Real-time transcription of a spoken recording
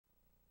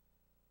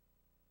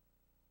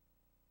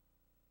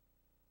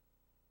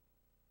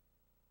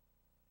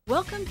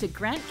Welcome to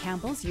Grant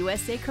Campbell's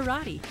USA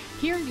Karate.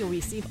 Here you'll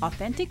receive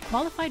authentic,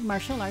 qualified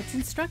martial arts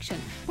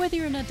instruction, whether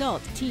you're an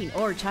adult, teen,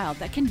 or child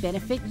that can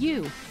benefit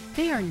you.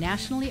 They are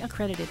nationally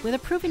accredited with a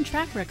proven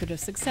track record of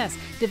success,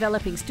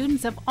 developing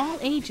students of all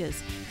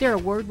ages. Their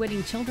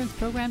award-winning children's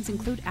programs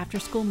include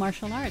after-school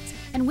martial arts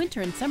and winter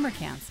and summer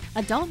camps.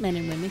 Adult men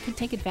and women can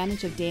take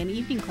advantage of day and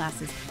evening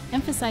classes,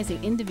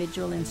 emphasizing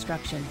individual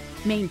instruction.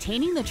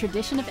 Maintaining the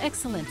tradition of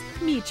excellence.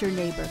 Meet your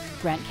neighbor,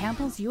 Grant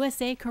Campbell's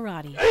USA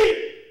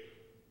Karate.